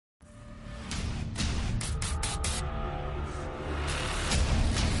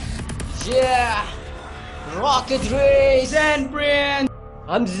Yeah, rocket race and brain.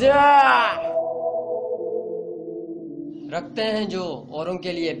 Hamza रखते हैं जो औरों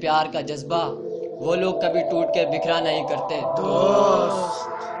के लिए प्यार का जज्बा, वो लोग कभी टूट के बिखरा नहीं करते दोस्त।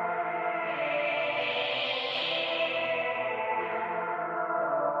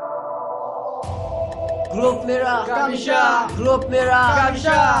 ग्रुप मेरा कामिशा, ग्रुप मेरा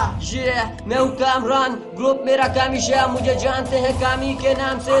कामिशा, ये मैं हूँ कामरान, ग्रुप मेरा कामिशा। मुझे जानते हैं कामी के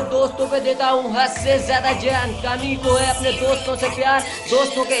नाम से, दोस्तों पे देता हूँ हद से ज्यादा जान। कामी को है अपने दोस्तों से प्यार,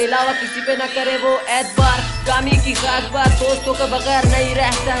 दोस्तों के अलावा किसी पे न करे वो एतबार। कामी की खास बात दोस्तों के बगैर नहीं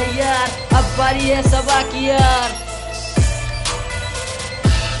रहता है यार। अब बारी है सबा की यार।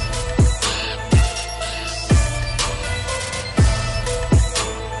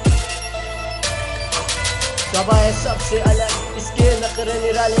 सबा है सबसे अलग, इसके नखरे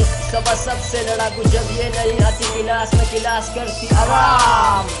निराले। सबा सबसे लड़ाकू, जब ये नहीं आती क्लास में क्लास करती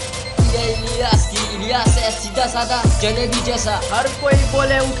आराम। ये इलियास की इलियास है सीधा साधा जलेबी जैसा, हर कोई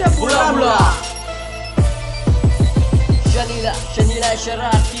बोले उसे बुला बुला। शनीला शनीला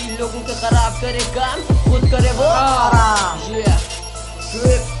शरारती, लोगों के खराब करे काम, खुद करे वो आराम।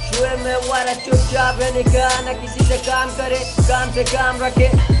 शुए में वाला चुपचाप रहने का, न किसी से काम करे, काम से काम रखे,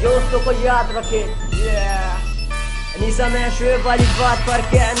 दोस्तों को याद रखे। अनीसा में शुएब वाली बात पर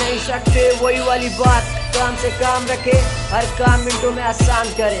कह नहीं सकते, वही वाली बात, काम से काम रखे, हर काम मिनटों में आसान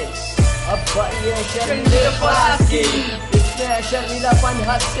करे। अब ये शर्मीले पास की, इसमें शर्मीलापन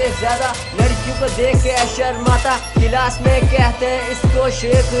हद से ज्यादा, लड़कियों को देख के शर्माता। क्लास में कहते हैं इसको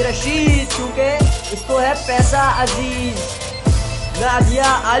शेख रशीद, क्योंकि इसको है पैसा अजीज। नादिया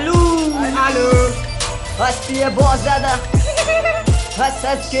आलू आलू हंसती है बहुत ज्यादा, हंस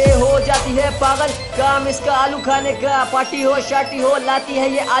हंस के हो जाती है पागल। काम इसका आलू खाने का, पार्टी हो शाटी हो, लाती है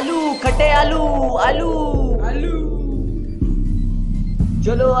ये आलू, खट्टे आलू आलू आलू।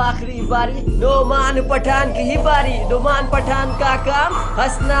 चलो आखिरी बारी नोमान पठान की ही बारी। नोमान पठान का काम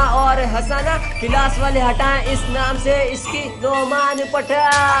हंसना और हंसाना, क्लास वाले हटाएं इस नाम से इसकी। नोमान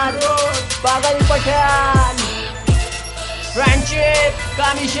पठान पागल पठान। फ्रेंडशिप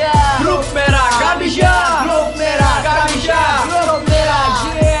कामिशा, ग्रुप मेरा कामिशा, ग्रुप मेरा कामिशा, ग्रुप मेरा।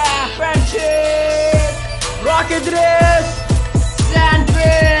 Yeah, friendship rocket race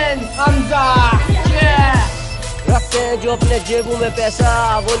sandwich Hamza. Yeah, रखते हैं जो अपने जेबों में पैसा,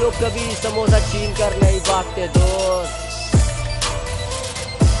 वो लोग कभी समोसा छीन कर नहीं भागते दोस्त।